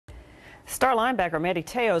Star linebacker Manti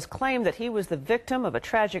Te'o's claim that he was the victim of a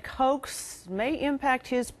tragic hoax may impact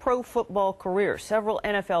his pro football career. Several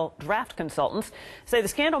NFL draft consultants say the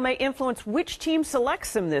scandal may influence which team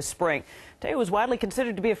selects him this spring. Te'o was widely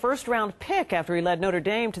considered to be a first-round pick after he led Notre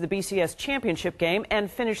Dame to the BCS championship game and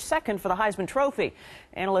finished second for the Heisman Trophy.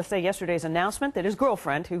 Analysts say yesterday's announcement that his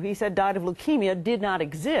girlfriend, who he said died of leukemia, did not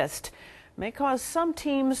exist, may cause some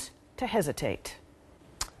teams to hesitate.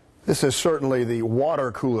 This is certainly the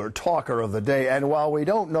water cooler talker of the day, and while we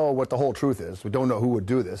don't know what the whole truth is, we don't know who would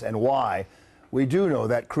do this and why, we do know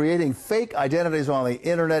that creating fake identities on the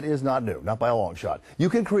internet is not new, not by a long shot. You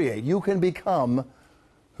can become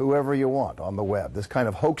whoever you want on the web. This kind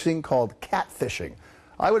of hoaxing called catfishing.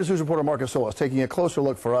 Eyewitness News reporter Marcus Solis taking a closer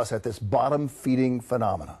look for us at this bottom-feeding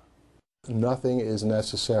phenomena. Nothing is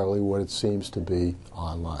necessarily what it seems to be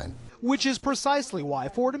online. Which is precisely why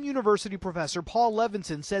Fordham University professor Paul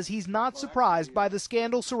Levinson says he's not surprised by the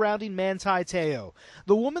scandal surrounding Manti Te'o.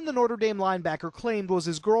 The woman the Notre Dame linebacker claimed was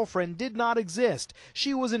his girlfriend did not exist.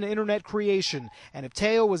 She was an internet creation. And if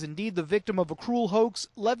Te'o was indeed the victim of a cruel hoax,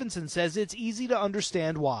 Levinson says it's easy to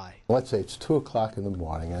understand why. Let's say it's 2 o'clock in the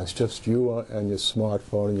morning and it's just you and your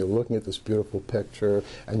smartphone and you're looking at this beautiful picture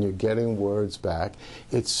and you're getting words back.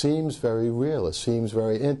 It seems very real. It seems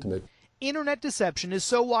very intimate. Internet deception is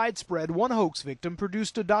so widespread, one hoax victim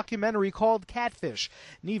produced a documentary called Catfish.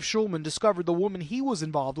 Neve Schulman discovered the woman he was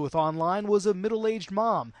involved with online was a middle-aged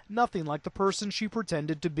mom, nothing like the person she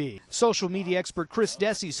pretended to be. Social media expert Chris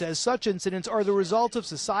Desi says such incidents are the result of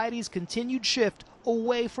society's continued shift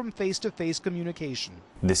away from face-to-face communication.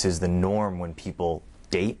 This is the norm when people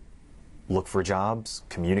date, look for jobs,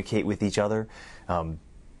 communicate with each other,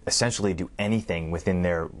 essentially do anything within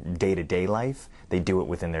their day-to-day life. They do it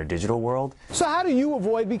within their digital world. So how do you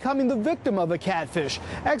avoid becoming the victim of a catfish?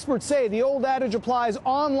 Experts say the old adage applies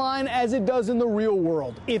online as it does in the real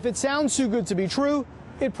world. If it sounds too good to be true,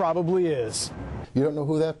 it probably is. You don't know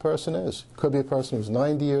who that person is. Could be a person who's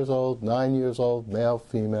 90 years old, 9 years old, male,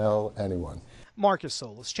 female, anyone. Marcus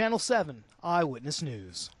Solis, Channel 7, Eyewitness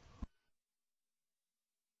News.